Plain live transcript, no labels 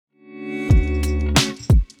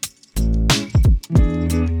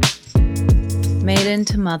Maiden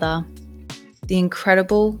to Mother, the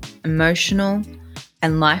incredible, emotional,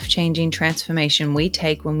 and life-changing transformation we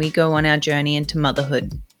take when we go on our journey into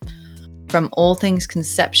motherhood. From all things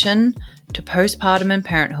conception to postpartum and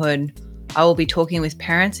parenthood, I will be talking with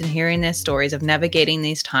parents and hearing their stories of navigating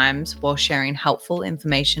these times while sharing helpful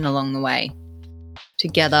information along the way.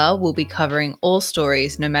 Together, we'll be covering all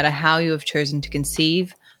stories, no matter how you have chosen to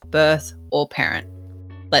conceive, birth, or parent.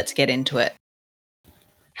 Let's get into it.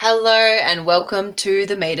 Hello and welcome to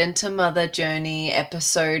the Maiden to Mother journey,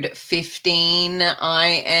 episode 15.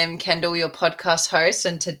 I am Kendall, your podcast host,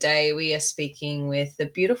 and today we are speaking with the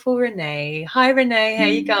beautiful Renee. Hi Renee, how are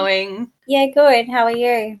you going? Yeah, good. How are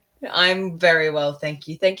you? I'm very well, thank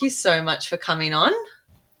you. Thank you so much for coming on.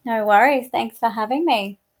 No worries. Thanks for having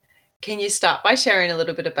me. Can you start by sharing a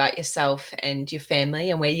little bit about yourself and your family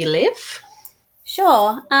and where you live?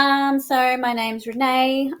 Sure. So my name's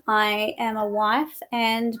Renee. I am a wife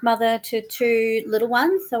and mother to two little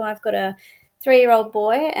ones. So I've got a 3-year-old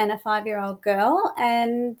boy and a 5-year-old girl.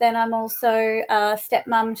 And then I'm also a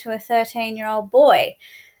stepmom to a 13-year-old boy.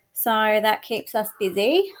 So that keeps us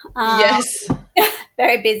busy. Yes.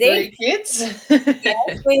 Very busy. 3 kids.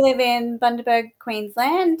 Yes, we live in Bundaberg,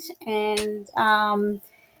 Queensland. And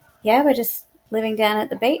we're just living down at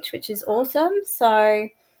the beach, which is awesome. So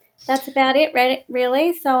that's about it,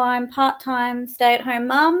 really. So I'm part-time stay-at-home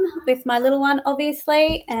mum with my little one,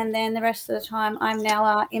 obviously, and then the rest of the time I'm now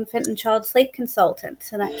our infant and child sleep consultant,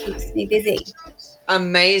 so that keeps me busy.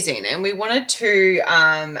 Amazing. And we wanted to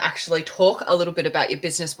actually talk a little bit about your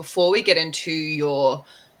business before we get into your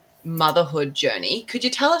motherhood journey. Could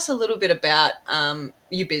you tell us a little bit about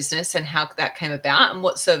your business and how that came about and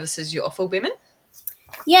what services you offer women?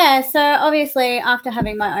 Yeah, so obviously after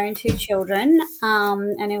having my own 2 children,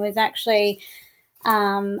 and it was actually,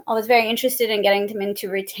 I was very interested in getting them into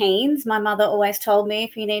routines. My mother always told me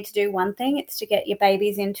if you need to do one thing, it's to get your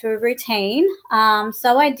babies into a routine.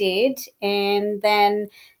 So I did, and then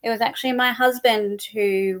it was actually my husband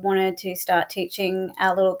who wanted to start teaching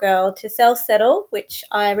our little girl to self-settle, which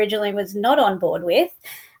I originally was not on board with.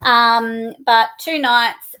 But 2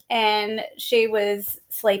 nights and she was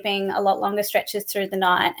sleeping a lot longer stretches through the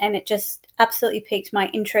night, and it just absolutely piqued my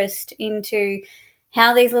interest into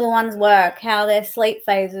how these little ones work, how their sleep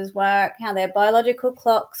phases work, how their biological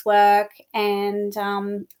clocks work. And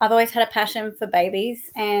I've always had a passion for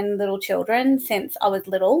babies and little children since I was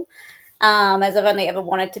little, as I've only ever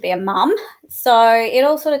wanted to be a mum. So it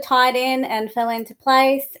all sort of tied in and fell into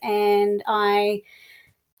place, and I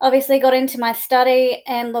obviously got into my study,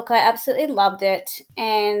 and look, I absolutely loved it.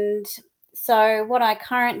 And so what I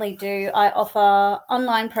currently do, I offer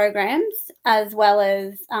online programs as well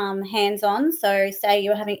as hands-on. So say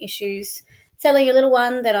you're having issues selling your little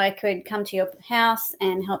one, that I could come to your house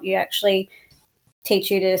and help you actually teach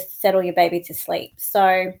you to settle your baby to sleep.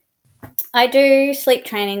 So I do sleep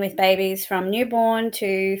training with babies from newborn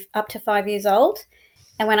to up to 5 years old.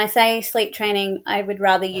 And when I say sleep training, I would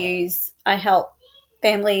rather use, I help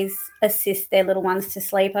families assist their little ones to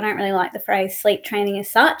sleep. I don't really like the phrase sleep training as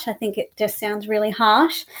such. I think it just sounds really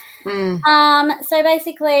harsh. So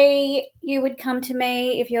basically you would come to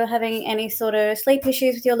me if you're having any sort of sleep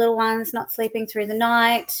issues with your little ones, not sleeping through the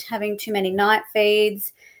night, having too many night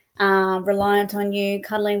feeds, reliant on you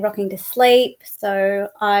cuddling, rocking to sleep. So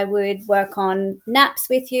I would work on naps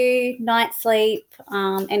with you, night sleep,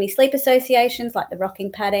 any sleep associations like the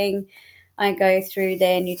rocking padding. I go through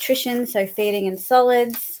their nutrition, so feeding and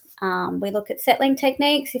solids. We look at settling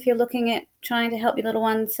techniques if you're looking at trying to help your little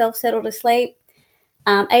one self-settle to sleep,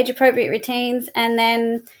 age-appropriate routines, and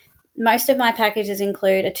then most of my packages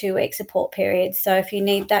include a 2-week support period. So if you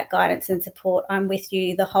need that guidance and support, I'm with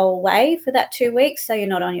you the whole way for that 2 weeks, so you're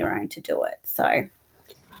not on your own to do it. So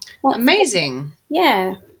amazing.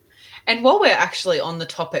 Yeah. And while we're actually on the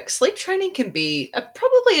topic, sleep training can be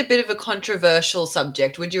probably a bit of a controversial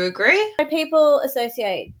subject. Would you agree? People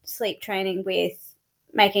associate sleep training with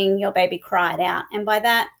making your baby cry it out. And by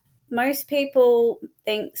that, most people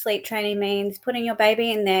think sleep training means putting your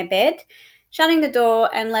baby in their bed, shutting the door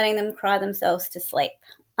and letting them cry themselves to sleep,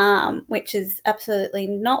 which is absolutely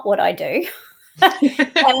not what I do.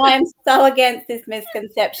 And I'm so against this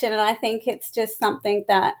misconception. And I think it's just something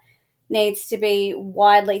that needs to be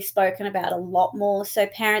widely spoken about a lot more so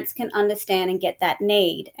parents can understand and get that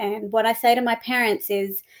need. And what I say to my parents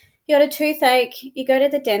is, you got a toothache, you go to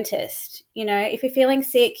the dentist. You know, if you're feeling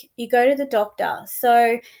sick, you go to the doctor.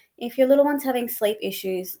 So if your little one's having sleep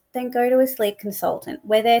issues, then go to a sleep consultant.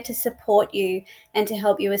 We're there to support you and to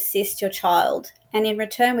help you assist your child. And in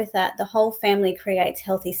return with that, the whole family creates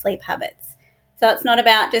healthy sleep habits. So it's not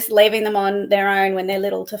about just leaving them on their own when they're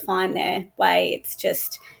little to find their way. It's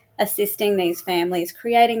just assisting these families,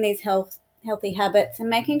 creating these healthy habits and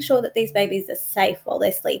making sure that these babies are safe while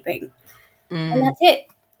they're sleeping. And that's it.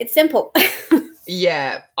 It's simple.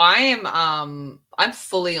 Yeah, I'm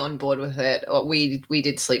fully on board with it. We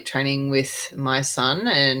did sleep training with my son,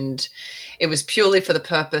 and it was purely for the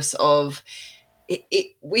purpose of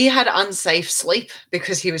we had unsafe sleep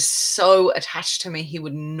because he was so attached to me. He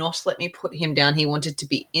would not let me put him down. He wanted to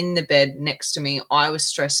be in the bed next to me. I was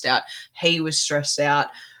stressed out. He was stressed out.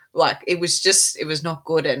 Like, it was not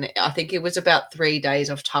good. And I think it was about 3 days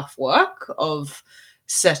of tough work of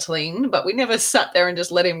settling, but we never sat there and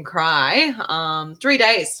just let him cry. 3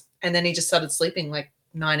 days. And then he just started sleeping like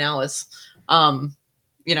 9 hours,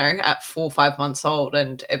 at 4 or 5 months old.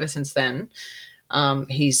 And ever since then,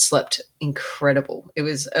 he's slept incredible. It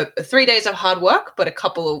was 3 days of hard work, but a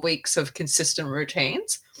couple of weeks of consistent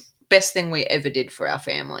routines. Best thing we ever did for our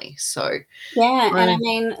family. So yeah, and I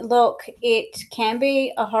mean, look, it can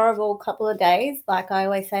be a horrible couple of days. Like I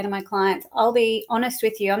always say to my clients, I'll be honest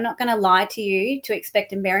with you. I'm not going to lie to you to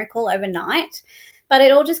expect a miracle overnight, but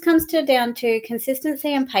it all just comes down to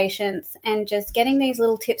consistency and patience and just getting these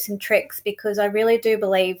little tips and tricks, because I really do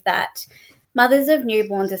believe that mothers of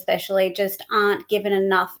newborns especially just aren't given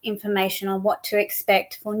enough information on what to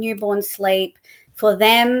expect for newborn sleep, for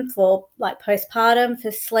them, for like postpartum,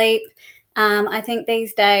 for sleep. I think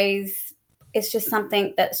these days it's just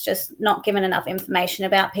something that's just not given enough information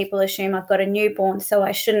about. People assume I've got a newborn, so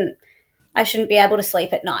I shouldn't be able to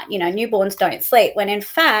sleep at night. Newborns don't sleep, when in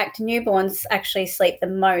fact newborns actually sleep the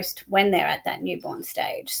most when they're at that newborn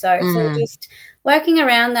stage. So just working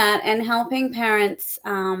around that and helping parents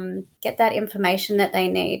get that information that they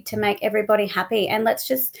need to make everybody happy. And let's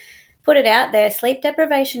just put it out there, sleep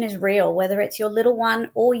deprivation is real, whether it's your little one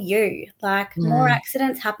or you. Like, more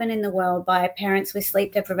accidents happen in the world by parents with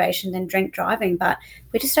sleep deprivation than drink driving, but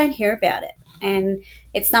we just don't hear about it. And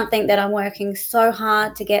it's something that I'm working so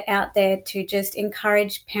hard to get out there to just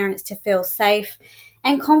encourage parents to feel safe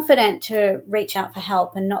and confident to reach out for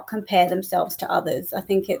help and not compare themselves to others. I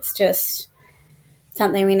think it's just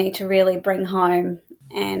something we need to really bring home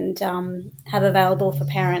and have available for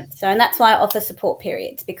parents. So, and that's why I offer support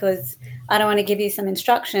periods, because I don't want to give you some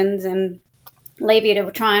instructions and leave you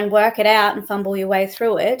to try and work it out and fumble your way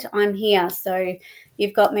through it. I'm here. So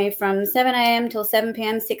you've got me from 7 a.m. till 7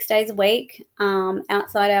 p.m. 6 days a week.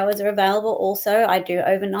 Outside hours are available also. I do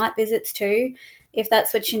overnight visits too, if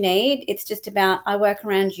that's what you need. It's just about, I work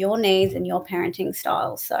around your needs and your parenting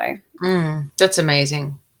style. So that's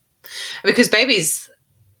amazing, because babies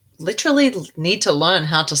literally need to learn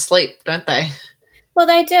how to sleep, don't they? Well,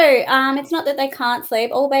 they do. It's not that they can't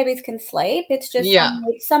sleep. All babies can sleep. It's just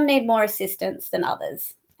some need more assistance than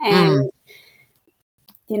others. And,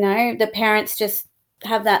 the parents just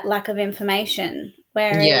have that lack of information,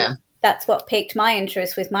 whereas that's what piqued my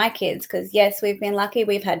interest with my kids, because, yes, we've been lucky.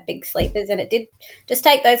 We've had big sleepers, and it did just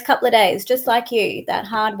take those couple of days, just like you, that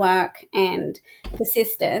hard work and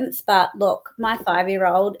persistence. But, look, my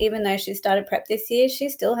 5-year-old, even though she started prep this year, she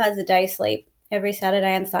still has a day sleep every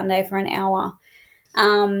Saturday and Sunday for an hour.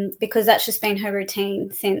 Because that's just been her routine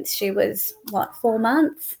since she was, 4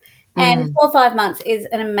 months? And 4 or 5 months is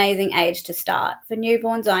an amazing age to start. For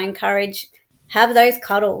newborns, I encourage, have those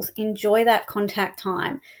cuddles, enjoy that contact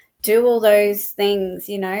time, do all those things.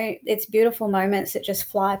 It's beautiful moments that just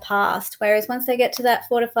fly past. Whereas once they get to that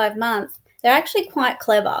 4 to 5 months, they're actually quite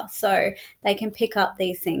clever. So they can pick up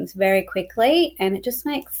these things very quickly, and it just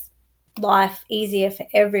makes life easier for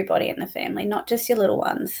everybody in the family, not just your little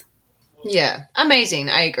ones. Yeah, amazing.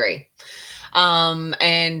 I agree.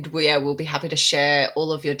 And we'll be happy to share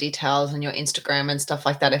all of your details and your Instagram and stuff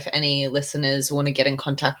like that if any listeners want to get in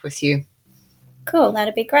contact with you. Cool,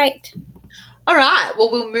 that'd be great. All right,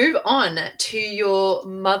 well, we'll move on to your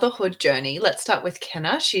motherhood journey. Let's start with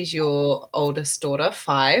Kenna. She's your oldest daughter,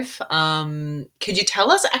 5. Could you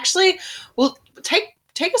tell us, actually, well, take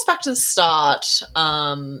us back to the start.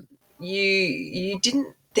 You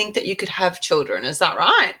didn't think that you could have children, is that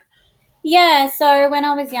right? Yeah, so when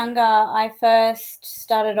I was younger, I first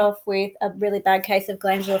started off with a really bad case of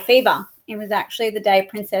glandular fever. It was actually the day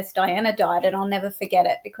Princess Diana died, and I'll never forget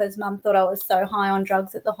it, because Mum thought I was so high on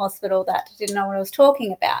drugs at the hospital that I didn't know what I was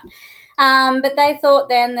talking about. But they thought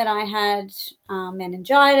then that I had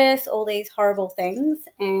meningitis, all these horrible things.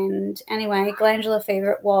 And anyway, glandular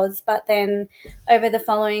fever it was. But then over the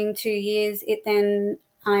following 2 years, I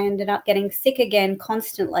ended up getting sick again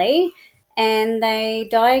constantly. And they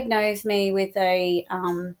diagnosed me with a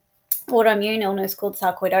autoimmune illness called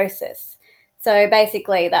sarcoidosis. So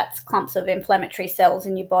basically that's clumps of inflammatory cells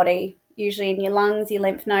in your body, usually in your lungs, your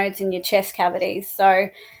lymph nodes, and your chest cavities. So,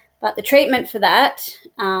 but the treatment for that,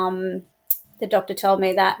 the doctor told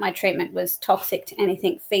me that my treatment was toxic to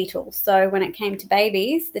anything fetal. So when it came to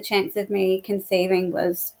babies, the chance of me conceiving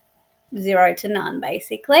was 0 to none,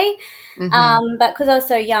 basically. But because I was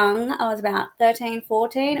so young, I was about 13,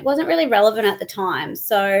 14, it wasn't really relevant at the time.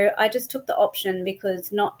 So I just took the option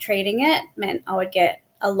because not treating it meant I would get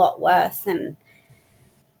a lot worse, and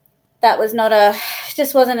that was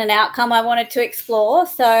just wasn't an outcome I wanted to explore.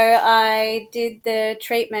 So I did the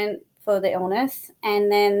treatment for the illness,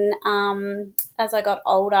 and then as I got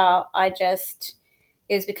older,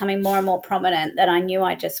 it was becoming more and more prominent that I knew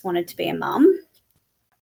I just wanted to be a mum.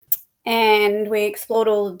 And we explored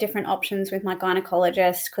all the different options with my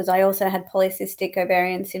gynecologist, because I also had polycystic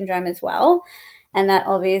ovarian syndrome as well, and that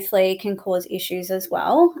obviously can cause issues as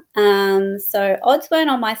well. So odds weren't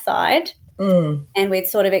on my side, and we'd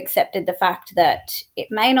sort of accepted the fact that it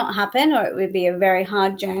may not happen, or it would be a very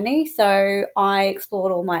hard journey. So I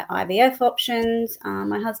explored all my IVF options.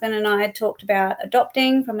 My husband and I had talked about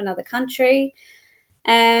adopting from another country,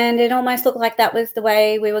 and it almost looked like that was the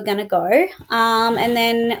way we were going to go. And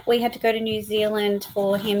then we had to go to New Zealand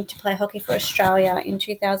for him to play hockey for Australia in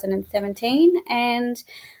 2017. And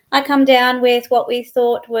I come down with what we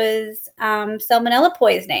thought was salmonella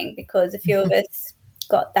poisoning, because a few of us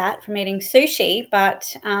got that from eating sushi.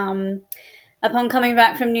 But upon coming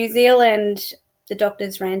back from New Zealand, the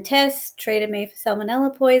doctors ran tests, treated me for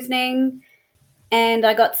salmonella poisoning, and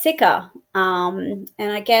I got sicker. And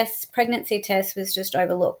I guess pregnancy test was just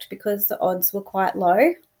overlooked because the odds were quite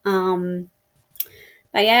low. But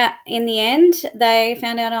yeah, in the end, they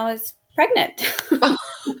found out I was pregnant.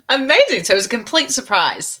 Amazing. So it was a complete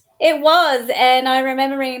surprise. It was. And I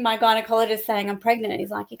remember my gynecologist saying, I'm pregnant. And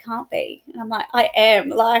he's like, you can't be. And I'm like, I am.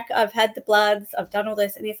 Like, I've had the bloods, I've done all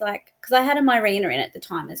this. And he's like, because I had a Mirena in at the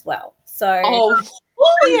time as well. So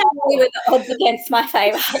yeah. With the odds against my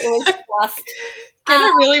favour. It was just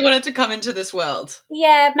Jenna really wanted to come into this world.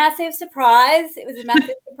 Yeah, massive surprise. It was a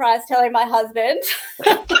massive surprise telling my husband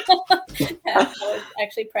that I was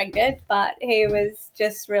actually pregnant, but he was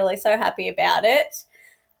just really so happy about it.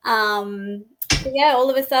 So yeah, all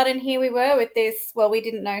of a sudden here we were with this. Well, we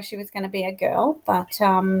didn't know she was going to be a girl, but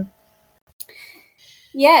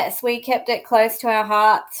yes, we kept it close to our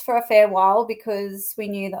hearts for a fair while because we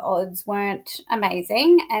knew the odds weren't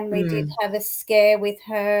amazing, and we did have a scare with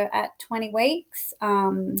her at 20 weeks.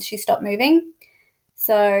 She stopped moving.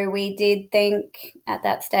 So we did think at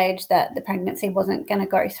that stage that the pregnancy wasn't going to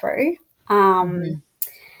go through.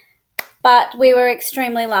 But we were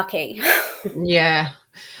extremely lucky. Yeah.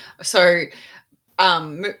 So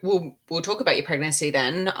we'll talk about your pregnancy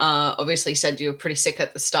then. Obviously said you were pretty sick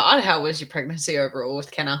at the start. How was your pregnancy overall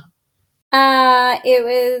with Kenna? It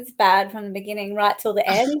was bad from the beginning right till the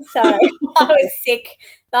end. So I was sick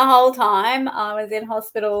the whole time. I was in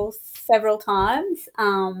hospital several times.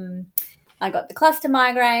 I got the cluster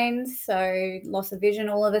migraines, so loss of vision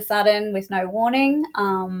all of a sudden with no warning.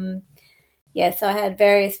 So I had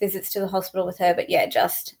various visits to the hospital with her, but yeah,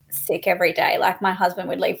 just sick every day. Like my husband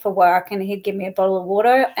would leave for work and he'd give me a bottle of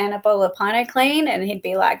water and a bottle of Pino Clean, and he'd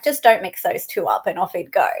be like, just don't mix those two up, and off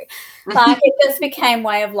he'd go. Like it just became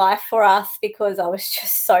way of life for us because I was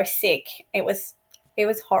just so sick. It was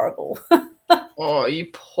horrible. Oh, you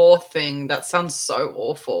poor thing. That sounds so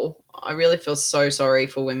awful. I really feel so sorry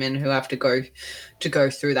for women who have to go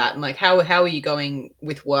through that. And like, how are you going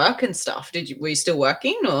with work and stuff? Were you still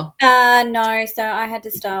working or? No. So I had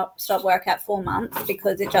to stop work at 4 months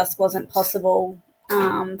because it just wasn't possible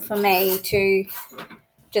for me to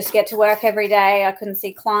just get to work every day. I couldn't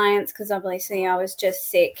see clients because obviously I was just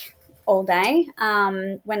sick all day.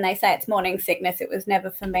 When they say it's morning sickness, it was never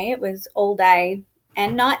for me. It was all day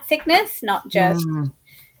and night sickness, not just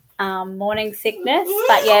morning sickness.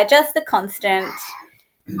 But yeah, just the constant.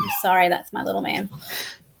 I'm sorry, that's my little man.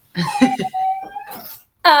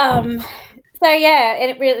 So yeah,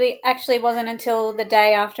 it really actually wasn't until the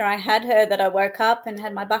day after I had her that I woke up and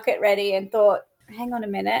had my bucket ready and thought, hang on a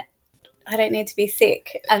minute, I don't need to be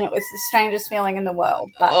sick. And it was the strangest feeling in the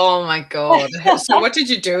world. But oh my God. So what did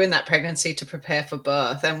you do in that pregnancy to prepare for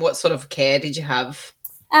birth, and what sort of care did you have?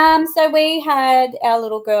 So we had our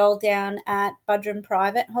little girl down at Bundaberg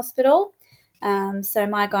Private Hospital. So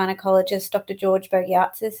my gynecologist, Dr. George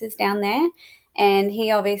Bogiatsis, is down there. And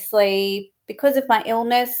he obviously, because of my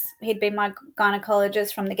illness, he'd been my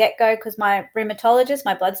gynecologist from the get-go because my rheumatologist,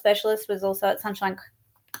 my blood specialist, was also at Sunshine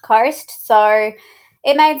Coast. So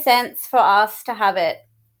it made sense for us to have it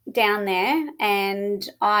down there. And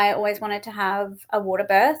I always wanted to have a water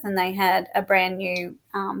birth, and they had a brand new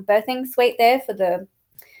birthing suite there for the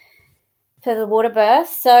for the water birth.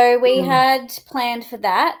 So we had planned for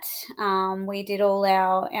that. We did all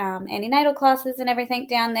our antenatal classes and everything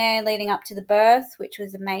down there leading up to the birth, which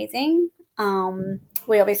was amazing.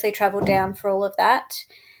 We obviously travelled down for all of that.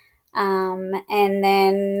 And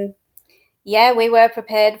then, yeah, we were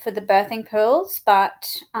prepared for the birthing pools,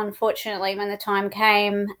 but unfortunately when the time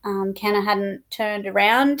came, Kenna hadn't turned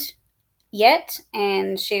around yet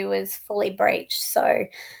and she was fully breached. So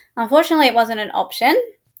unfortunately it wasn't an option.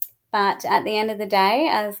 But at the end of the day,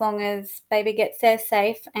 as long as baby gets there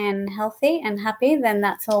safe and healthy and happy, then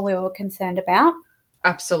that's all we were concerned about.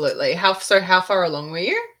 Absolutely. How far along were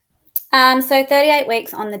you? So 38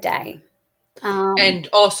 weeks on the day. So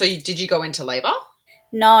did you go into labour?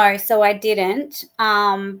 No, so I didn't.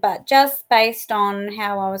 But just based on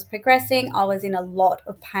how I was progressing, I was in a lot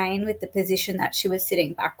of pain with the position that she was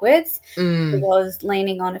sitting backwards. I was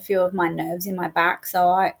leaning on a few of my nerves in my back, so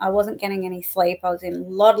I wasn't getting any sleep. I was in a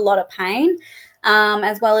lot of pain,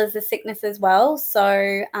 as well as the sickness as well.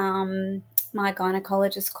 So my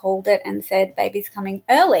gynecologist called it and said, baby's coming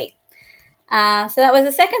early. So that was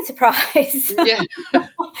a second surprise. Yeah.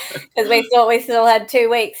 Because we thought we still had 2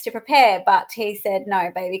 weeks to prepare, but he said,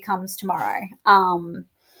 no, baby comes tomorrow.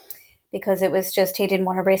 Because it was just he didn't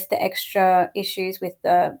want to risk the extra issues with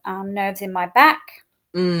the nerves in my back.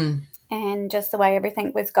 And just the way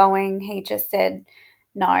everything was going, he just said,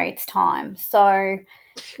 no, it's time. So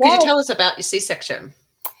could you tell us about your C-section?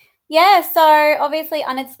 Yeah, so obviously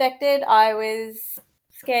unexpected. I was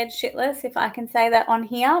scared shitless, if I can say that on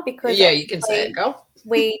here, because you can say it, girl.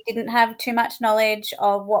 We didn't have too much knowledge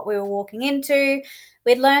of what we were walking into.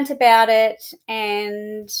 We'd learnt about it,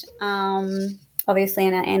 and obviously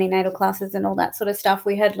in our antenatal classes and all that sort of stuff,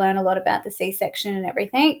 we had learned a lot about the C-section and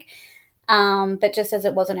everything. But just as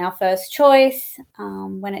it wasn't our first choice,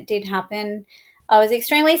 when it did happen, I was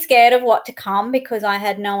extremely scared of what to come because I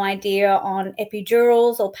had no idea on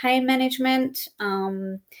epidurals or pain management.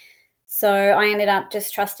 So I ended up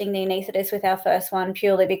just trusting the anaesthetist with our first one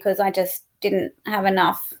purely because I just didn't have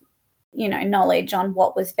enough, knowledge on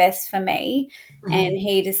what was best for me. And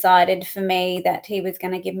he decided for me that he was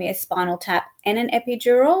going to give me a spinal tap and an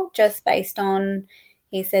epidural just based on,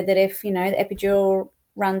 he said that if, the epidural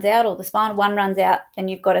runs out or the spinal one runs out, then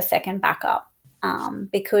you've got a second backup.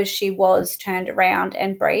 Because she was turned around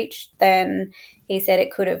and breached, then he said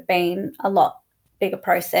it could have been a lot bigger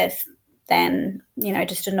process than,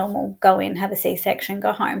 just a normal go in, have a C-section,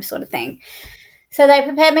 go home sort of thing. So they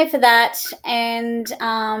prepared me for that, and,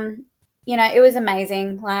 it was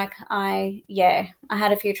amazing. Like I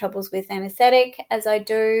had a few troubles with anesthetic, as I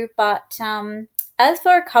do, but as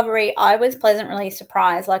for recovery, I was pleasantly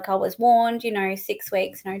surprised. Like I was warned, 6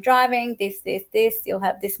 weeks, no driving, this, you'll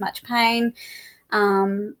have this much pain.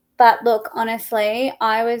 But look, honestly,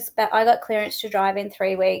 I got clearance to drive in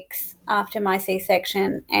 3 weeks after my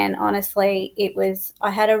C-section. And honestly,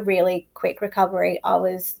 I had a really quick recovery. I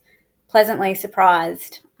was pleasantly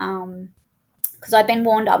surprised, because I'd been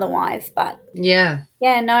warned otherwise, but we had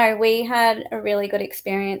a really good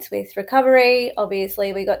experience with recovery.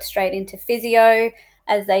 Obviously we got straight into physio,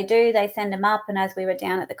 as they do. They send them up, and as we were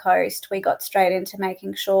down at the coast, we got straight into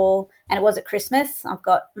making sure, and it was at Christmas. I've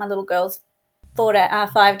got my little girls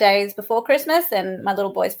 5 days before Christmas and my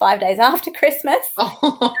little boy's 5 days after Christmas.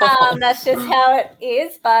 That's just how it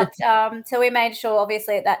is. But so we made sure,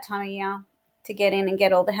 obviously, at that time of year to get in and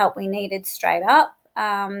get all the help we needed straight up.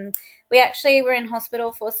 We actually were in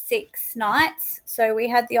hospital for 6 nights, so we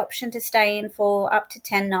had the option to stay in for up to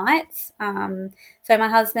 10 nights. So my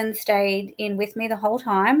husband stayed in with me the whole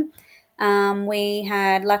time.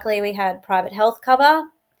 Luckily we had private health cover.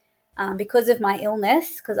 Because of my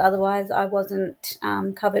illness, because otherwise I wasn't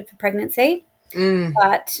covered for pregnancy.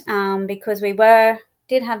 But because we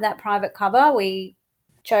did have that private cover, we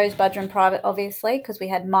chose Budgeon Private, obviously, because we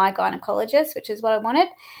had my gynecologist, which is what I wanted.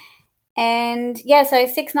 And, so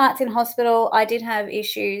 6 nights in hospital, I did have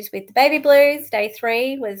issues with the baby blues. Day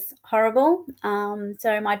 3 was horrible.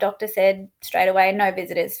 So my doctor said straight away, no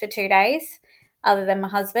visitors for 2 days other than my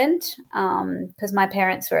husband, because my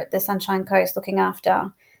parents were at the Sunshine Coast looking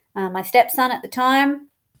after my stepson at the time.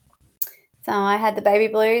 So I had the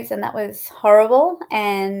baby blues, and that was horrible.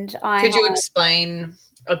 And could you explain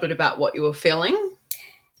a bit about what you were feeling?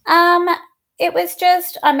 It was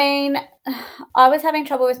just, I was having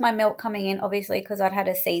trouble with my milk coming in, obviously, because I'd had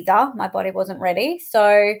a Caesar. My body wasn't ready.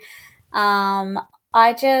 So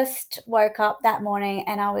I just woke up that morning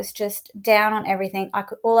and I was just down on everything.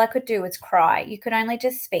 All I could do was cry. You could only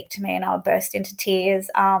just speak to me and I would burst into tears.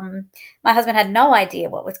 My husband had no idea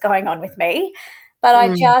what was going on with me. But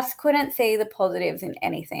I just couldn't see the positives in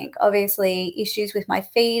anything. Obviously, issues with my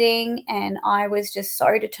feeding, and I was just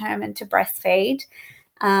so determined to breastfeed.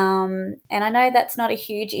 And I know that's not a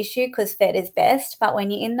huge issue because fed is best, but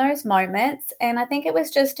when you're in those moments, and I think it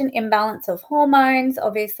was just an imbalance of hormones,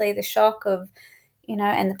 obviously the shock of,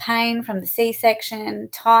 and the pain from the C-section,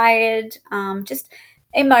 tired, just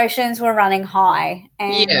emotions were running high.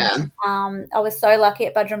 And I was so lucky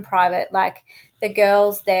at Budrum Private. Like the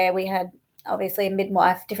girls there, we had obviously a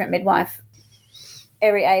different midwife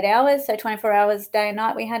every 8 hours. So 24 hours day and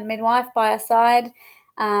night, we had a midwife by our side.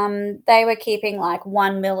 They were keeping like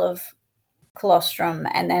 1 ml of colostrum.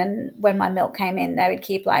 And then when my milk came in, they would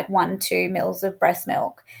keep like 1-2 mils of breast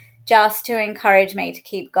milk just to encourage me to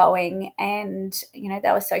keep going. And,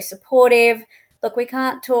 they were so supportive. Look,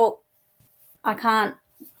 I can't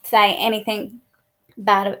say anything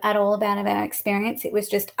bad at all about our experience. It was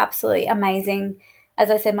just absolutely amazing. As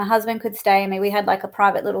I said, my husband could stay. I mean, we had like a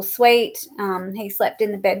private little suite. He slept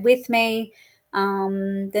in the bed with me.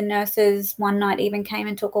 The nurses one night even came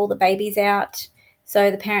and took all the babies out so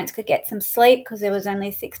the parents could get some sleep because there was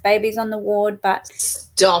only 6 babies on the ward. But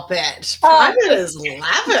stop it. Private is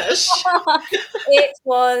lavish. It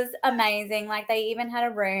was amazing. Like they even had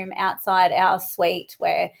a room outside our suite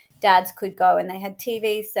where dads could go, and they had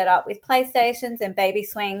TVs set up with PlayStations and baby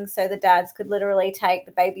swings so the dads could literally take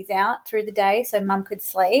the babies out through the day so mum could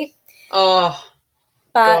sleep. Oh,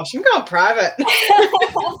 gosh, I'm going private.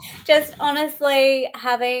 Just honestly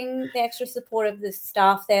having the extra support of the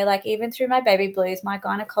staff there, like even through my baby blues, my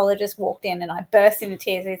gynecologist walked in and I burst into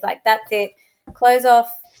tears. He's like, that's it. Close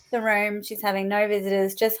off the room. She's having no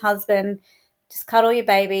visitors, just husband. Just cuddle your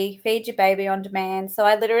baby, feed your baby on demand. So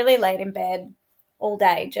I literally laid in bed all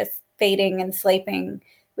day just feeding and sleeping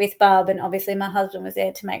with Bub, and obviously my husband was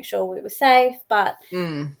there to make sure we were safe. But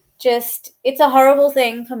just it's a horrible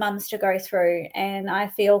thing for mums to go through, and I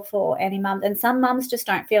feel for any mum. And some mums just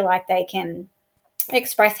don't feel like they can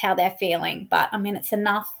express how they're feeling. But I mean, it's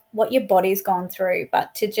enough what your body's gone through,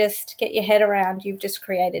 but to just get your head around, you've just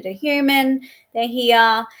created a human. They're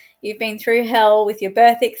here. You've been through hell with your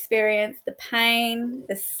birth experience, the pain,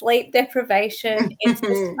 the sleep deprivation. It's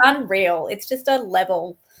just unreal. It's just a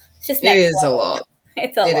level. It's just next level. a lot.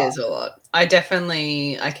 It is a lot. I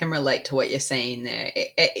can relate to what you're saying there.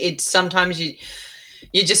 It's sometimes you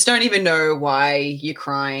just don't even know why you're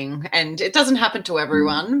crying, and it doesn't happen to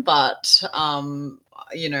everyone, but I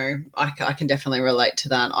can definitely relate to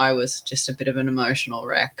that. I was just a bit of an emotional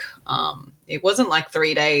wreck. It wasn't like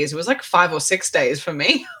 3 days. It was like 5 or 6 days for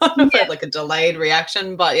me. I had like a delayed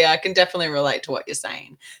reaction, but yeah, I can definitely relate to what you're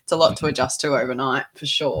saying. It's a lot to adjust to overnight for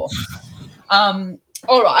sure.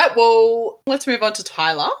 All right. Well, let's move on to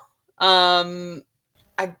Tyler.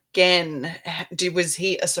 Again, was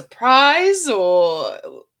he a surprise or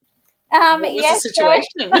what was the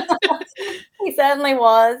situation? He certainly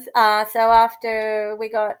was. So after we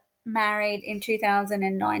got married in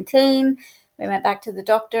 2019, we went back to the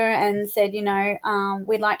doctor and said,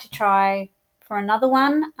 we'd like to try for another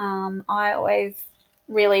one. I always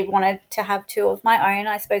really wanted to have 2 of my own,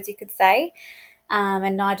 I suppose you could say.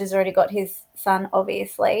 And Nigel's already got his son,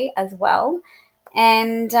 obviously, as well.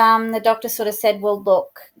 And the doctor sort of said, well,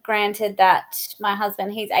 look, granted that my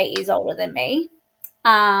husband, he's 8 years older than me.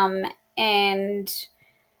 And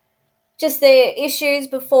just the issues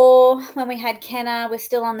before when we had Kenna were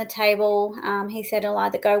still on the table. He said it'll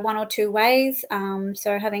either go one or 2 ways.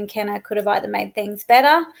 So having Kenna could have either made things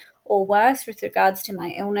better or worse with regards to my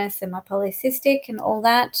illness and my polycystic and all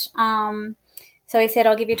that. So he said,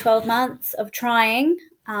 I'll give you 12 months of trying.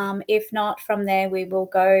 If not, from there, we will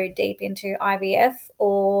go deep into IVF,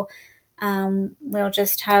 or we'll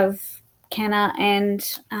just have Kenna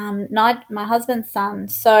and my husband's son.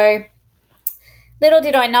 So little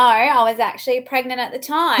did I know I was actually pregnant at the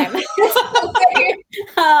time.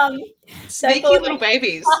 Sneaky little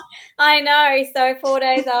babies. I know. So 4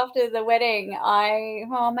 days after the wedding, a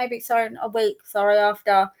week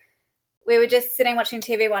after, we were just sitting watching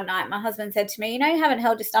TV one night. My husband said to me, you haven't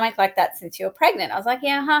held your stomach like that since you were pregnant. I was like,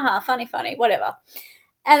 yeah, funny, whatever.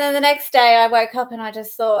 And then the next day I woke up and I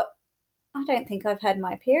just thought, I don't think I've had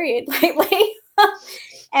my period lately.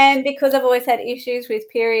 And because I've always had issues with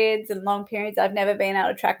periods and long periods, I've never been able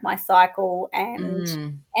to track my cycle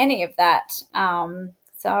and any of that.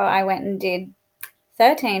 So I went and did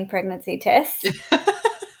 13 pregnancy tests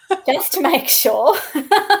just to make sure.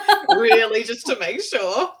 Really, just to make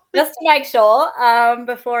sure? Just to make sure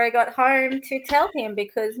before I got home to tell him,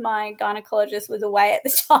 because my gynecologist was away at the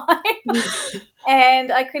time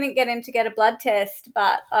and I couldn't get him to get a blood test,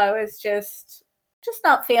 but I was just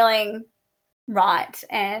not feeling right.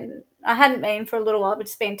 And I hadn't been for a little while, but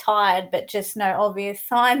just been tired, but just no obvious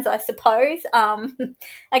signs, I suppose.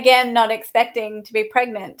 Again, not expecting to be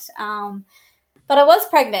pregnant. But I was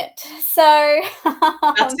pregnant. So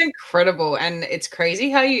that's incredible. And it's crazy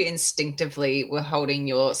how you instinctively were holding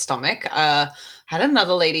your stomach. Had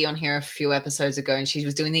another lady on here a few episodes ago, and she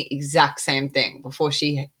was doing the exact same thing before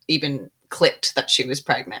she even clicked that she was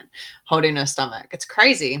pregnant, holding her stomach. It's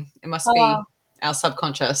crazy. It must be our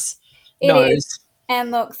subconscious knows.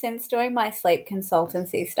 And look, since doing my sleep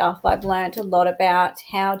consultancy stuff, I've learned a lot about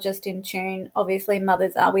how just in tune, obviously,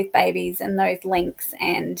 mothers are with babies and those links.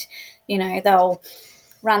 And, you know, they'll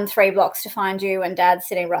run 3 blocks to find you and dad's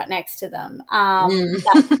sitting right next to them.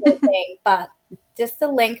 That sort of thing. But just the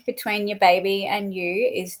link between your baby and you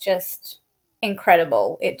is just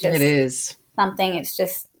incredible. It is something, it's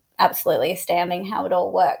just absolutely astounding how it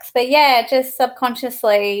all works. But, yeah, just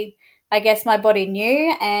subconsciously, I guess my body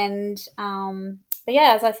knew. And but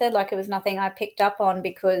yeah, as I said, like, it was nothing I picked up on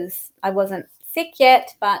because I wasn't sick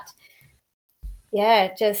yet, but yeah,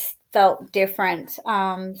 it just felt different.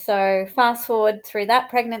 So fast forward through that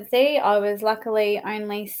pregnancy, I was luckily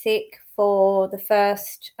only sick for the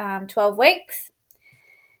first 12 weeks,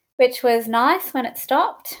 which was nice when it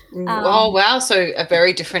stopped. Oh, wow. So a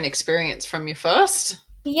very different experience from your first?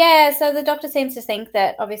 Yeah, so the doctor seems to think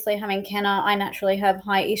that obviously having Kenna, I naturally have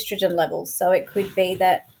high estrogen levels. So it could be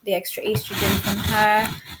that the extra estrogen from her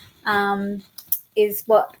is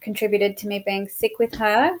what contributed to me being sick with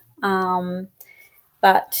her.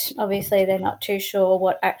 But obviously they're not too sure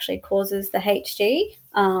what actually causes the HG.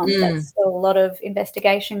 There's still a lot of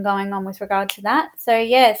investigation going on with regard to that. So,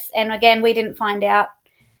 yes, and again, we didn't find out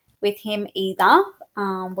with him either.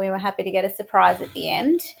 We were happy to get a surprise at the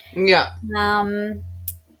end. Yeah.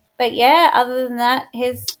 But, yeah, other than that,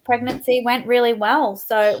 his pregnancy went really well.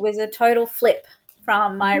 So it was a total flip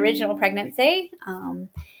from my original pregnancy.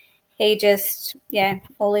 He just,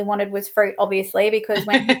 all he wanted was fruit, obviously, because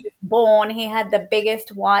when he was born, he had the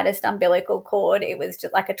biggest, widest umbilical cord. It was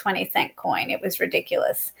just like a 20-cent coin. It was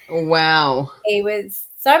ridiculous. Wow. He was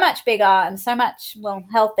so much bigger and so much,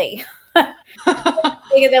 healthy.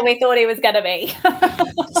 Bigger than we thought he was going to be.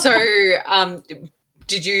 So,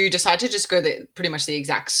 did you decide to just go pretty much the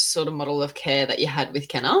exact sort of model of care that you had with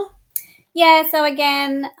Kenna? Yeah, so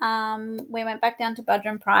again, we went back down to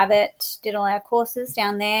Budrum Private, did all our courses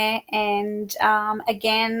down there, and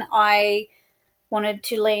again, I wanted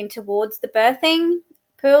to lean towards the birthing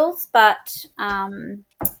pools, but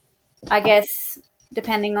I guess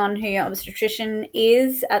depending on who your obstetrician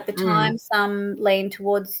is at the time, some lean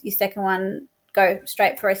towards your second one, go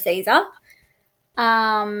straight for a Caesar.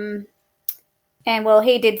 And,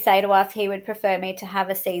 he did say to us he would prefer me to have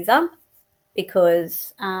a Caesar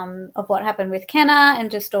because of what happened with Kenna and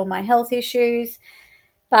just all my health issues.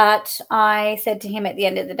 But I said to him at the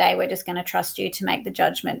end of the day, we're just going to trust you to make the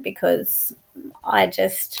judgment because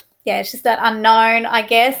it's just that unknown, I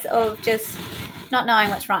guess, of just not knowing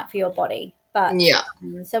what's right for your body. But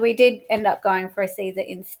so we did end up going for a Caesar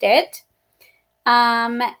instead.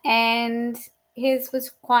 And his was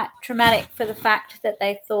quite traumatic for the fact that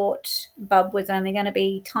they thought Bub was only going to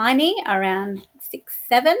be tiny, around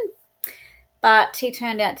 6'7", but he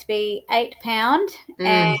turned out to be 8 pound,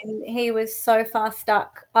 and he was so far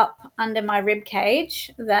stuck up under my rib cage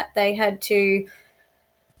that they had to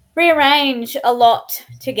rearrange a lot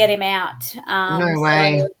to get him out. No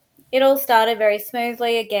way. So it all started very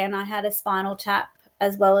smoothly. Again, I had a spinal tap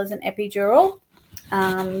as well as an epidural.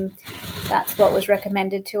 That's what was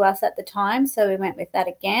recommended to us at the time, so we went with that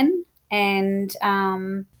again. And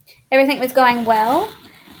everything was going well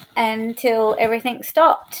until everything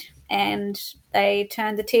stopped. And they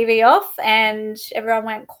turned the TV off and everyone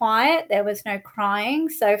went quiet. There was no crying.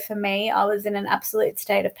 So for me, I was in an absolute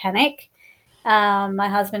state of panic. My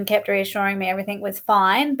husband kept reassuring me everything was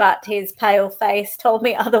fine, but his pale face told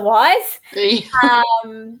me otherwise.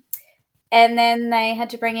 And then they had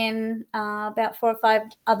to bring in about 4 or 5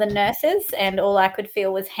 other nurses, and all I could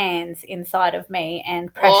feel was hands inside of me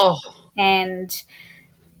and pressure. And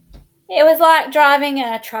it was like driving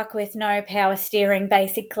a truck with no power steering,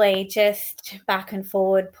 basically, just back and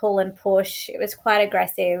forward, pull and push. It was quite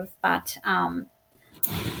aggressive, but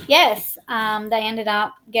yes, they ended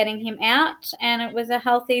up getting him out, and it was a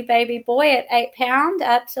healthy baby boy at 8 pound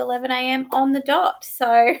at 11 a.m. on the dot.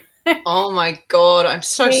 So, oh my God, I'm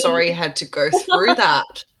so sorry you had to go through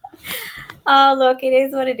that. Oh, look, it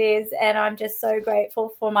is what it is, and I'm just so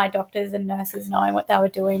grateful for my doctors and nurses knowing what they were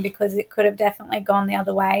doing because it could have definitely gone the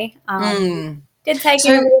other way. Did take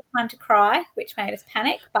him a little time to cry, which made us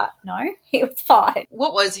panic, but no, he was fine.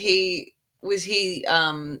 What was he? Was he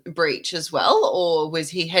breech as well, or was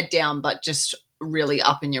he head down but just really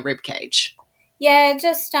up in your rib cage? Yeah,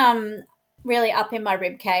 just really up in my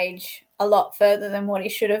rib cage a lot further than what he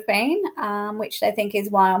should have been, which I think is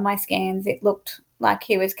why on my scans it looked like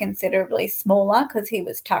he was considerably smaller because he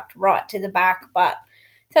was tucked right to the back. But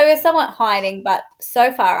so he was somewhat hiding, but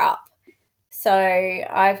so far up. So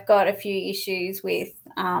I've got a few issues with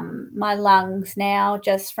my lungs now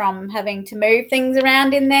just from having to move things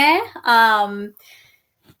around in there.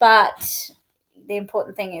 But the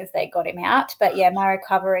important thing is they got him out. But, yeah, my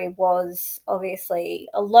recovery was obviously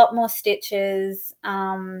a lot more stitches.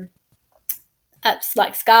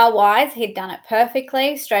 Like scar-wise, he'd done it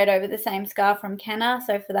perfectly, straight over the same scar from Kenna.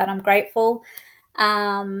 So for that, I'm grateful.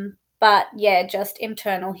 But, yeah, just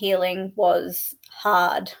internal healing was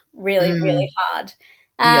hard, really, really hard.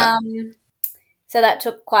 So that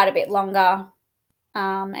took quite a bit longer.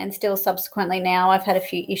 And still subsequently now I've had a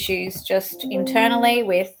few issues just internally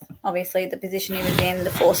with obviously the position he was in, the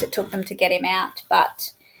force it took them to get him out.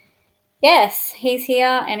 But, yes, he's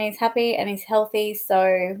here and he's happy and he's healthy,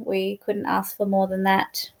 so we couldn't ask for more than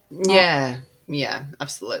that. Yeah,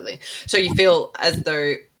 absolutely. So you feel as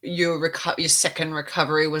though your second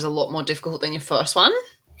recovery was a lot more difficult than your first one?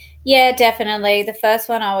 Yeah, definitely. The first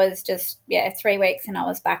one I was just, 3 weeks and I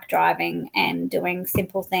was back driving and doing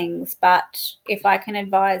simple things. But if I can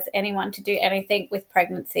advise anyone to do anything with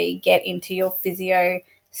pregnancy, get into your physio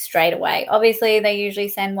straight away. Obviously, they usually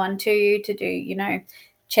send one to you to do,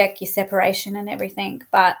 check your separation and everything.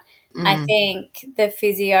 But I think the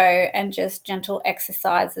physio and just gentle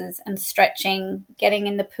exercises and stretching, getting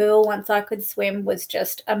in the pool once I could swim was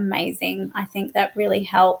just amazing. I think that really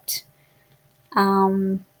helped.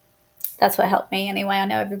 That's what helped me anyway. I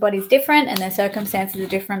know everybody's different and their circumstances are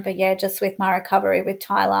different, but, yeah, just with my recovery with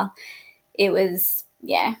Tyler, it was,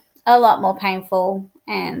 a lot more painful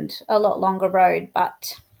and a lot longer road.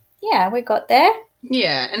 But, yeah, we got there.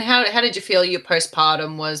 Yeah, and how did you feel your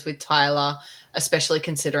postpartum was with Tyler, especially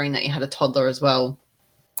considering that you had a toddler as well?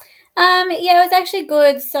 It was actually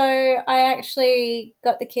good. So I actually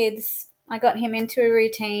got the kids, I got him into a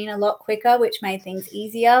routine a lot quicker, which made things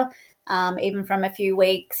easier. Even from a few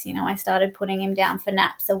weeks, I started putting him down for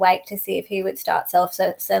naps awake to see if he would start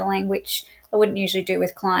self-settling, which I wouldn't usually do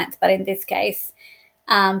with clients. But in this case,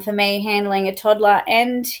 for me, handling a toddler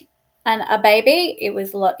and a baby, it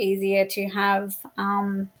was a lot easier to have,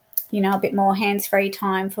 a bit more hands-free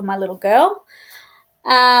time for my little girl.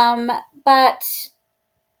 But,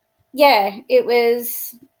 yeah, it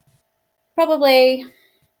was probably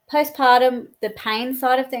postpartum, the pain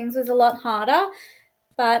side of things was a lot harder.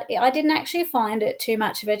 But I didn't actually find it too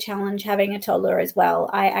much of a challenge having a toddler as well.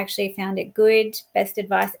 I actually found it good. Best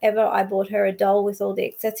advice ever. I bought her a doll with all the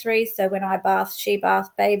accessories. So when I bathed, she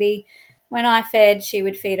bathed baby. When I fed, she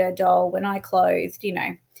would feed her doll. When I clothed,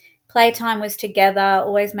 playtime was together.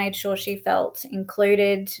 Always made sure she felt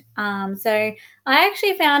included. So I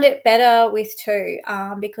actually found it better with two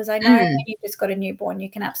because I know when you've just got a newborn, you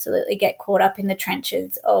can absolutely get caught up in the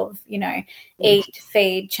trenches of, eat,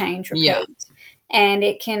 feed, change, repeat. Yeah. And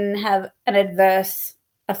it can have an adverse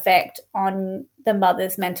effect on the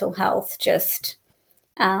mother's mental health, just,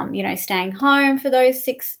 staying home for those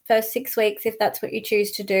first 6 weeks, if that's what you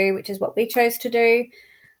choose to do, which is what we chose to do.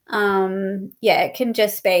 It can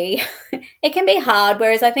just be, it can be hard,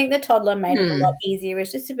 whereas I think the toddler made it a lot easier. It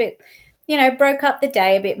was just a bit, broke up the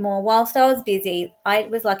day a bit more. Whilst I was busy, I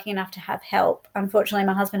was lucky enough to have help. Unfortunately,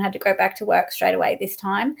 my husband had to go back to work straight away this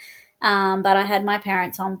time. But I had my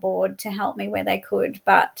parents on board to help me where they could.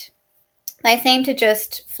 But they seemed to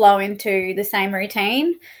just flow into the same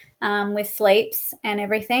routine with sleeps and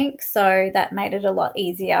everything. So that made it a lot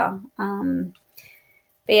easier.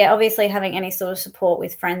 But, yeah, obviously having any sort of support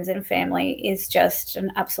with friends and family is just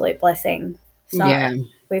an absolute blessing. So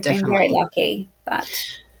we've been very lucky.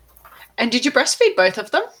 And did you breastfeed both of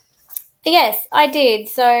them? Yes, I did.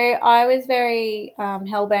 So I was very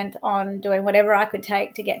hell-bent on doing whatever I could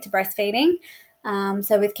take to get to breastfeeding.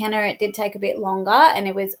 So with Kenna, it did take a bit longer and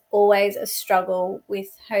it was always a struggle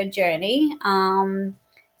with her journey.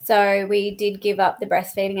 So we did give up the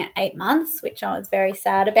breastfeeding at 8 months, which I was very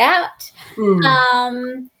sad about.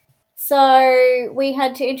 So we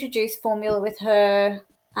had to introduce formula with her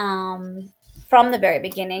from the very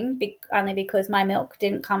beginning, only because my milk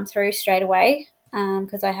didn't come through straight away.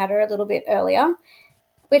 Because I had her a little bit earlier,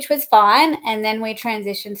 which was fine. And then we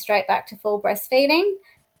transitioned straight back to full breastfeeding.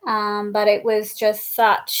 But it was just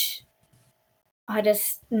I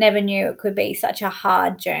just never knew it could be such a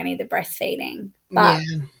hard journey, the breastfeeding. But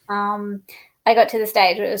I got to the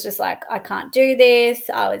stage where it was just like, I can't do this.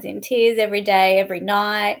 I was in tears every day, every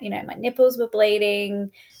night. My nipples were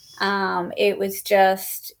bleeding. It was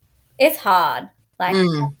just, it's hard.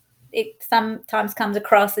 it sometimes comes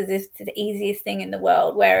across as if it's the easiest thing in the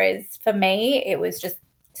world, whereas for me it was just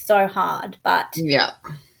so hard. But yeah,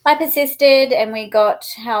 I persisted, and we got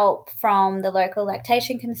help from the local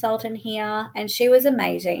lactation consultant here, and she was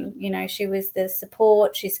amazing. You know, she was the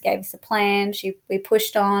support. She gave us a plan. We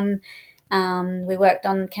pushed on. We worked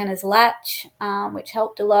on Kenna's latch, which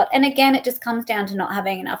helped a lot. And again, it just comes down to not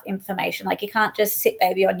having enough information. Like, you can't just sit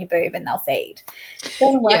baby on your boob and they'll feed. It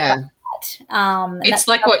doesn't work like that. It's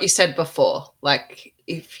like what you said before. Like,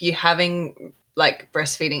 if you're having like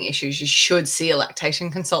breastfeeding issues, you should see a lactation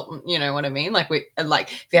consultant. You know what I mean? Like,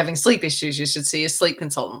 if you're having sleep issues, you should see a sleep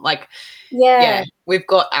consultant. Like, yeah, we've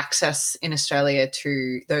got access in Australia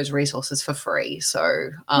to those resources for free.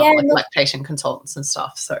 So, lactation consultants and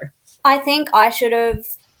stuff. So, I think I should have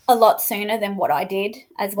a lot sooner than what I did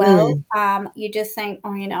as well. You just think,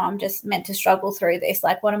 oh, you know, I'm just meant to struggle through this.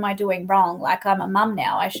 Like, what am I doing wrong? Like, I'm a mum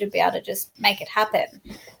now. I should be able to just make it happen.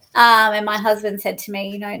 And my husband said to me,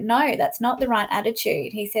 you know, no, that's not the right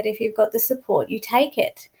attitude. He said, if you've got the support, you take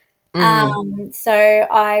it. So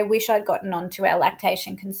I wish I'd gotten onto our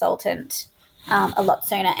lactation consultant a lot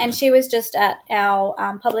sooner. And she was just at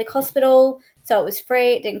our public hospital, so it was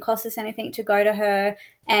free. It didn't cost us anything to go to her.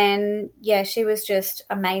 And, yeah, she was just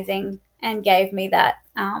amazing and gave me that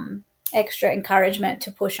extra encouragement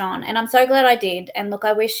to push on. And I'm so glad I did. And, look,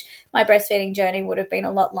 I wish my breastfeeding journey would have been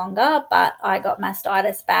a lot longer, but I got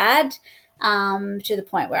mastitis bad to the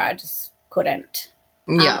point where I just couldn't.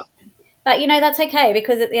 Yeah. But, you know, that's okay,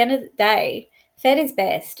 because at the end of the day, fed is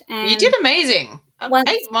best. And you did amazing.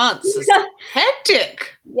 8 months is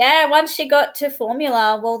hectic. Yeah, once she got to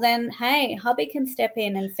formula, well then, hey, hubby can step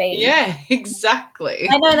in and feed. Yeah, exactly.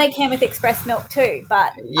 I know they came with express milk too,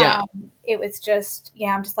 but it was just,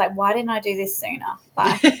 I'm just like, why didn't I do this sooner?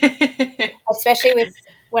 Like, especially with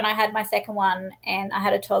when I had my second one and I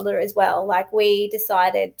had a toddler as well. Like, we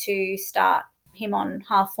decided to start him on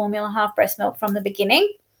half formula, half breast milk from the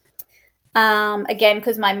beginning. Again,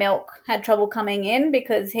 because my milk had trouble coming in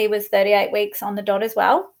because he was 38 weeks on the dot as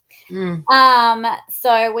well.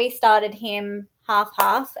 So we started him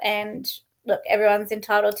half, and look, everyone's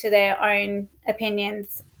entitled to their own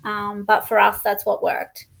opinions. But for us, that's what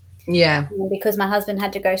worked. Yeah. Because my husband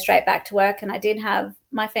had to go straight back to work and I did have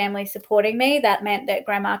my family supporting me. That meant that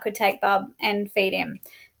grandma could take Bub and feed him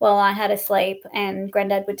while I had a sleep, and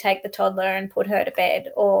granddad would take the toddler and put her to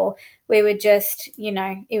bed, or we would just, you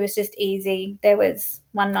know, it was just easy. There was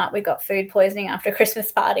one night we got food poisoning after a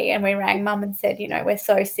Christmas party and we rang mum and said, you know, we're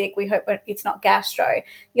so sick. We hope it's not gastro.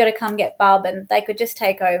 You got to come get Bub, and they could just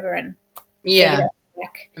take over and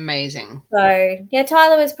amazing. So, yeah,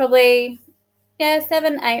 Tyler was probably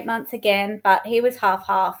 7-8 months again, but he was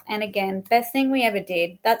half. And again, best thing we ever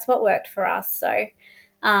did. That's what worked for us. So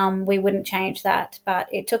we wouldn't change that. But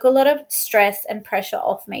it took a lot of stress and pressure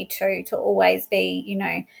off me too, to always be, you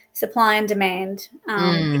know, supply and demand.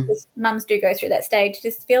 Because mums do go through that stage,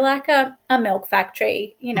 just feel like a milk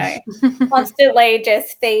factory, you know, constantly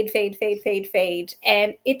just feed.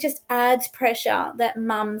 And it just adds pressure that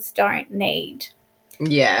mums don't need.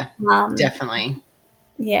 Yeah, definitely.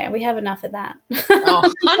 Yeah, we have enough of that.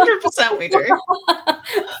 100% we do.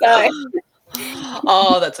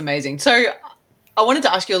 Oh, that's amazing. So I wanted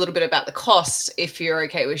to ask you a little bit about the costs, if you're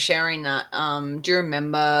okay with sharing that. Do you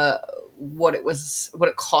remember what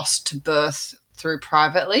it cost to birth through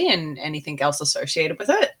privately and anything else associated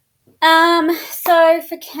with it? So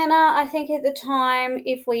for Kenna, I think at the time,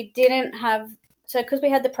 if we didn't have, because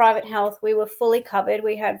we had the private health, we were fully covered.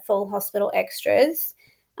 We had full hospital extras.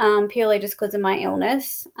 Purely just because of my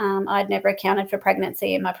illness. I'd never accounted for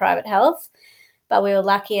pregnancy in my private health, but we were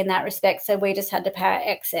lucky in that respect, so we just had to pay our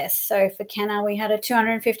excess. So for Kenna, we had a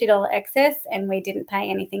 $250 excess and we didn't pay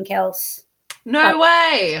anything else. No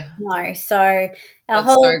way. No. So that's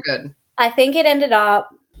so good. I think it ended up,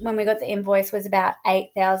 when we got the invoice, was about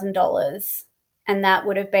 $8,000. And that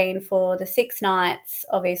would have been for the 6 nights,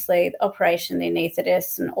 obviously, the operation, the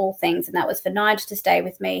anaesthetist and all things. And that was for Nige to stay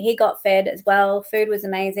with me. He got fed as well. Food was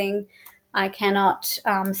amazing. I cannot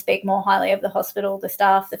speak more highly of the hospital, the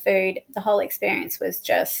staff, the food. The whole experience was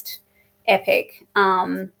just epic.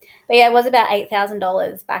 But, yeah, it was about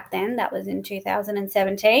 $8,000 back then. That was in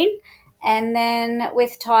 2017. And then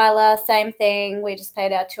with Tyler, same thing. We just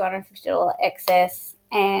paid our $250 excess.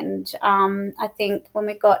 And I think when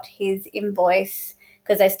we got his invoice,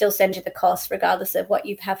 because they still send you the cost regardless of what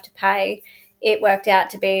you have to pay, it worked out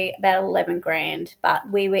to be about $11,000.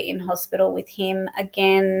 But we were in hospital with him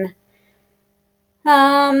again,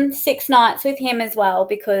 6 nights with him as well,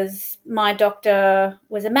 because my doctor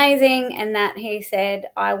was amazing, and that he said,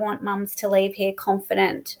 I want mums to leave here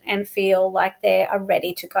confident and feel like they are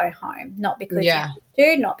ready to go home, not because you have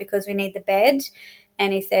to, not because we need the bed.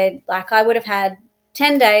 And he said, like, I would have had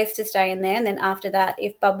 10 days to stay in there, and then after that,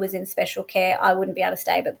 if Bub was in special care, I wouldn't be able to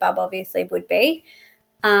stay, but Bub obviously would be.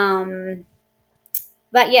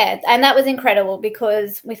 But yeah, and that was incredible,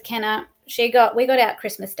 because with Kenna, we got out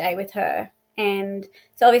Christmas Day with her, and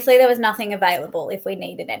so obviously there was nothing available if we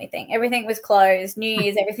needed anything. Everything was closed. New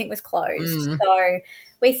Year's, everything was closed. So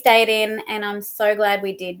we stayed in, and I'm so glad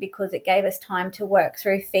we did, because it gave us time to work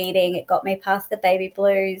through feeding. It got me past the baby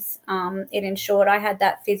blues. It ensured I had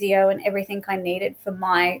that physio and everything I needed for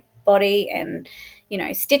my body, and, you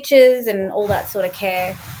know, stitches and all that sort of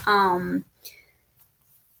care.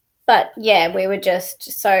 But yeah, we were just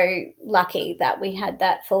so lucky that we had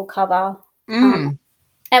that full cover.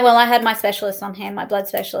 And well, I had my specialist on hand. My blood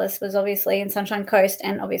specialist was obviously in Sunshine Coast,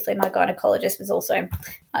 and obviously my gynecologist was also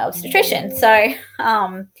my obstetrician. So,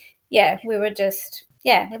 yeah, we were just,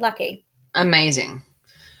 we're lucky. Amazing.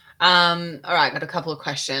 All right, got a couple of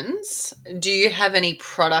questions. Do you have any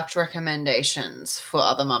product recommendations for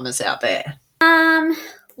other mamas out there?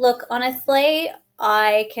 Look, honestly,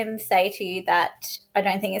 I can say to you that I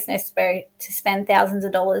don't think it's necessary to spend thousands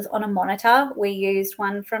of dollars on a monitor. We used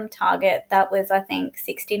one from Target that was, I think,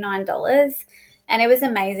 $69, and it was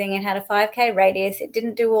amazing. It had a 5K radius. It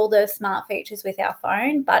didn't do all the smart features with our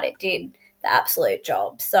phone, but it did the absolute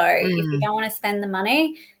job. So if you don't want to spend the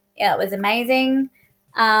money, yeah, it was amazing.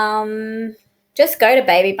 Just go to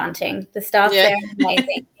Baby Bunting. The staff there are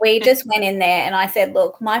amazing. We just went in there, and I said,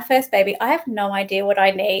 look, my first baby, I have no idea what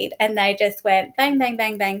I need. And they just went bang, bang,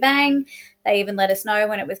 bang, bang, bang. They even let us know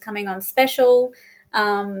when it was coming on special.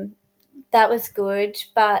 That was good.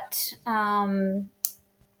 But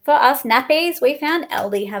for us, nappies, we found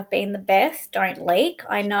Aldi have been the best. Don't leak.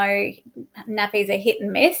 I know nappies are hit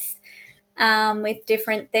and miss with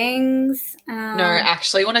different things. No,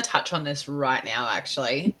 actually, I want to touch on this right now,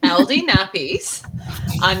 actually. Aldi nappies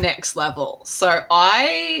are next level. So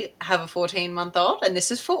I have a 14-month-old, and this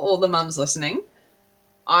is for all the mums listening.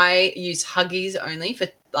 I use Huggies only for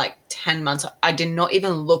like 10 months. I did not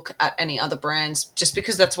even look at any other brands, just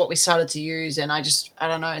because that's what we started to use. And I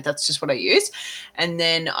don't know, that's just what I use. And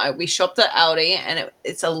then we shopped at Aldi, and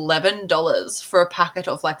it's $11 for a packet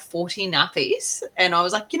of like 40 nappies. And I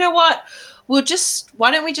was like, you know what?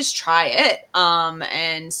 Why don't we just try it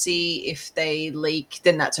and see if they leak,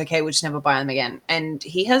 then that's okay. We'll just never buy them again. And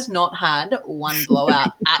he has not had one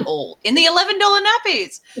blowout at all in the $11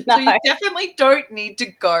 nappies. No. So you definitely don't need to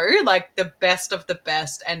go like the best of the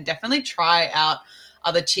best, and definitely try out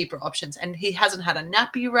other cheaper options. And he hasn't had a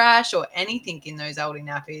nappy rash or anything in those Aldi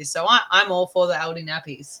nappies. So I'm all for the Aldi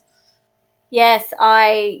nappies. Yes,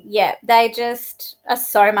 they just are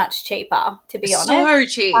so much cheaper, to be honest. So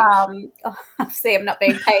cheap. Obviously, I'm not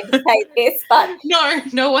being paid to say this, but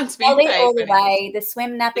no one's being paid all the way. The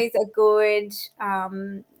swim nappies are good.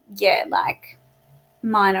 Like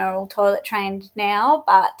mine are all toilet trained now,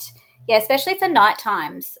 but yeah, especially for night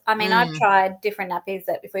times. I mean, I've tried different nappies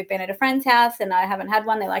that if we've been at a friend's house and I haven't had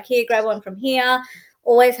one, they're like, here, grab one from here.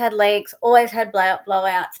 Always had leaks, always had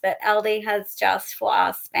blowouts, but Aldi has just for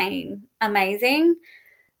us been amazing.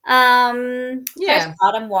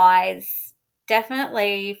 Postpartum wise,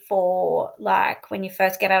 definitely for like when you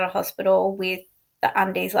first get out of hospital with the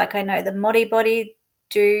undies, like I know the Modi Body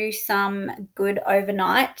do some good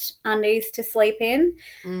overnight undies to sleep in.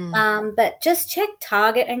 But just check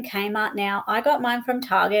Target and Kmart now. I got mine from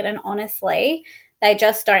Target, and honestly, they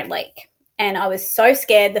just don't leak. And I was so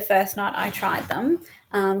scared the first night I tried them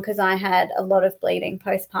because I had a lot of bleeding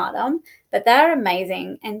postpartum. But they're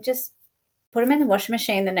amazing, and just put them in the washing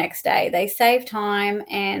machine the next day. They save time,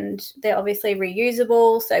 and they're obviously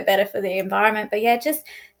reusable, so better for the environment. But, yeah, just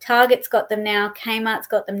Target's got them now. Kmart's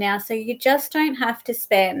got them now. So you just don't have to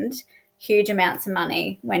spend huge amounts of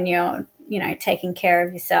money when you're, taking care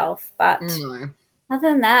of yourself. But other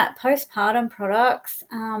than that, postpartum products,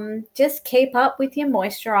 just keep up with your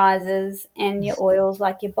moisturizers and your oils,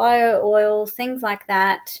 like your bio oils, things like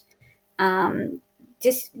that.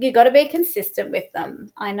 Just you got to be consistent with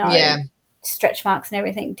them. I know stretch marks and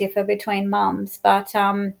everything differ between mums, but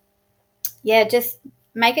just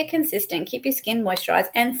make it consistent. Keep your skin moisturized,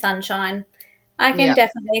 and sunshine. I can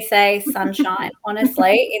definitely say sunshine.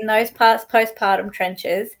 Honestly, in those postpartum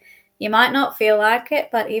trenches, you might not feel like it,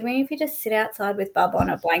 but even if you just sit outside with Bub on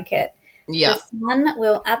a blanket, the sun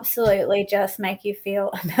will absolutely just make you feel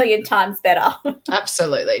a million times better.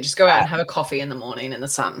 Absolutely. Just go out and have a coffee in the morning in the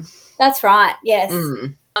sun. That's right, yes.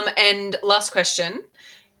 And last question,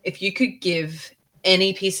 if you could give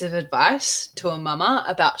any piece of advice to a mama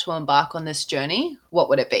about to embark on this journey, what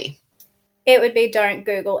would it be? It would be don't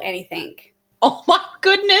Google anything. Oh my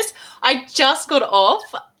goodness. I just got off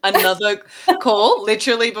another call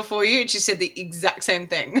literally before you and she said the exact same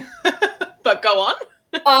thing. But go on.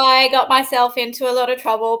 I got myself into a lot of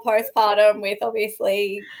trouble postpartum with,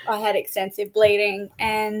 obviously, I had extensive bleeding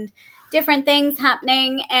and different things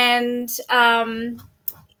happening. And,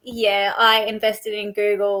 I invested in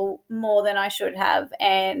Google more than I should have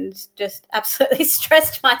and just absolutely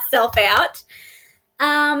stressed myself out.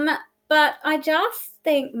 But I just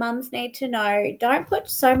think mums need to know, don't put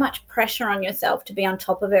so much pressure on yourself to be on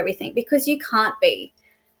top of everything, because you can't be.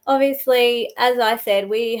 Obviously, as I said,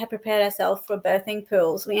 we had prepared ourselves for birthing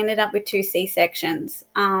pools. We ended up with 2 C-sections.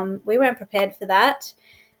 We weren't prepared for that.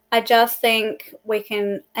 I just think we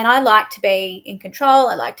can, and I like to be in control.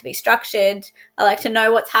 I like to be structured. I like to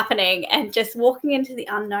know what's happening, and just walking into the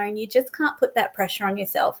unknown, you just can't put that pressure on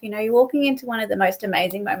yourself. You know, you're walking into one of the most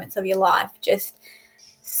amazing moments of your life. Just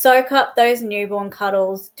soak up those newborn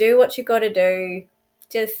cuddles. Do what you got to do.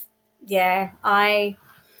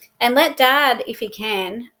 And let dad, if he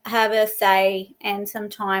can, have a say and some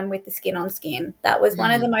time with the skin on skin. That was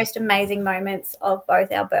one of the most amazing moments of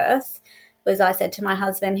both our births. Was I said to my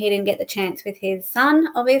husband, he didn't get the chance with his son,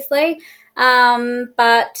 obviously,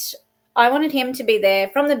 but I wanted him to be there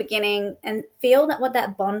from the beginning and feel what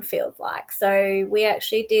that bond feels like. So we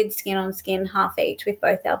actually did skin on skin, half each, with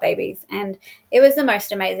both our babies, and it was the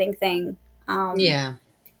most amazing thing. And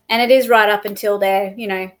it is right up until there. You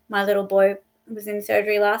know, my little boy was in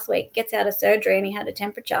surgery last week, gets out of surgery and he had a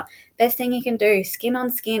temperature. Best thing you can do, skin on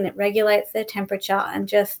skin, it regulates their temperature and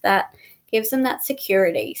just that gives them that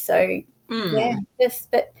security. So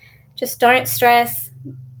just don't stress.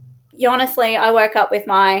 Honestly, I woke up with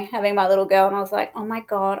having my little girl and I was like, oh my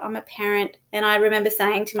God, I'm a parent. And I remember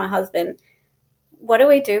saying to my husband, what do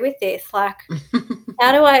we do with this? Like,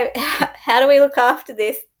 how do we look after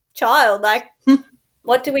this child? Like,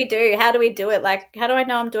 what do we do? How do we do it? Like, how do I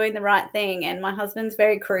know I'm doing the right thing? And my husband's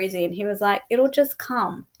very cruisy and he was like, it'll just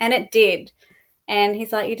come. And it did. And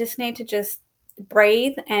he's like, you just need to just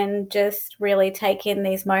breathe and just really take in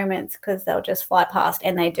these moments because they'll just fly past,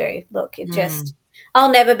 and they do. Look,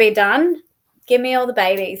 I'll never be done. Give me all the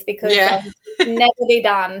babies, because I'll never be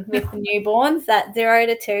done with the newborns. That 0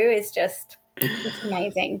 to 2 is just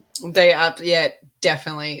amazing. They are,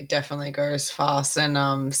 definitely goes fast.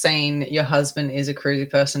 And saying your husband is a cruisy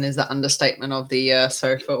person is the understatement of the year.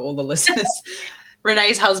 So for all the listeners,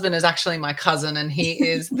 Renee's husband is actually my cousin, and he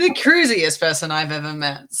is the cruisiest person I've ever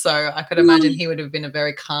met. So I could imagine he would have been a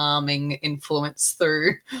very calming influence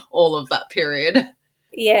through all of that period.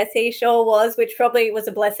 Yes, he sure was, which probably was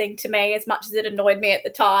a blessing to me as much as it annoyed me at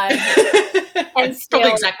the time. And still,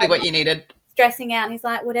 probably exactly what you needed. Stressing out. And he's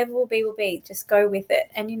like, whatever will be, just go with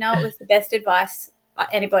it. And, it was the best advice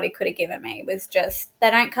anybody could have given me. It was just,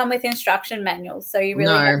 they don't come with instruction manuals. So you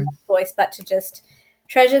really have no choice but to just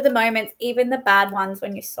treasure the moments, even the bad ones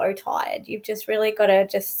when you're so tired. You've just really got to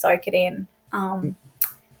just soak it in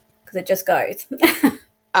because it just goes.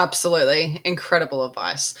 Absolutely. Incredible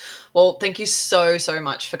advice. Well, thank you so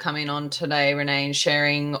much for coming on today, Renee, and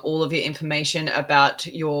sharing all of your information about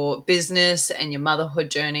your business and your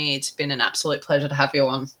motherhood journey. It's been an absolute pleasure to have you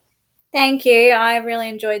on. Thank you. I really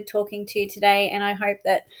enjoyed talking to you today, and I hope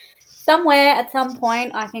that somewhere at some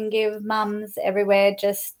point I can give mums everywhere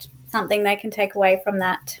just something they can take away from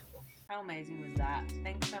that. How amazing was that?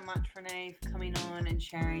 Thanks so much, Renee, for coming on and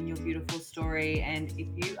sharing your beautiful story. And if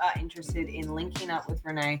you are interested in linking up with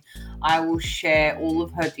Renee, I will share all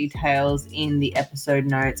of her details in the episode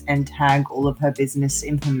notes and tag all of her business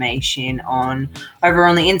information over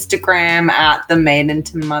on the Instagram at the Maiden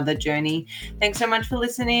to Mother Journey. Thanks so much for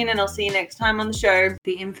listening, and I'll see you next time on the show.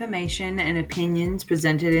 The information and opinions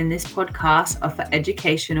presented in this podcast are for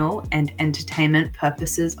educational and entertainment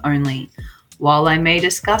purposes only. While I may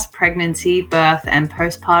discuss pregnancy, birth, and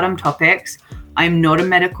postpartum topics, I am not a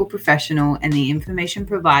medical professional, and the information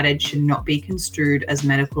provided should not be construed as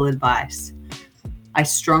medical advice. I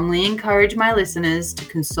strongly encourage my listeners to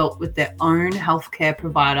consult with their own healthcare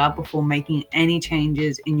provider before making any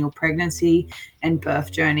changes in your pregnancy and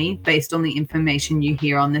birth journey based on the information you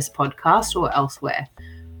hear on this podcast or elsewhere.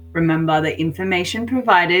 Remember, the information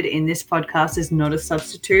provided in this podcast is not a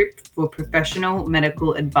substitute for professional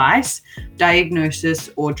medical advice, diagnosis,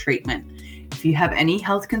 or treatment. If you have any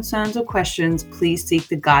health concerns or questions, please seek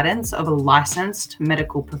the guidance of a licensed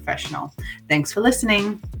medical professional. Thanks for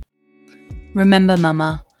listening. Remember,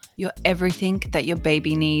 Mama, you're everything that your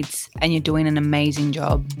baby needs, and you're doing an amazing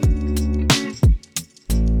job.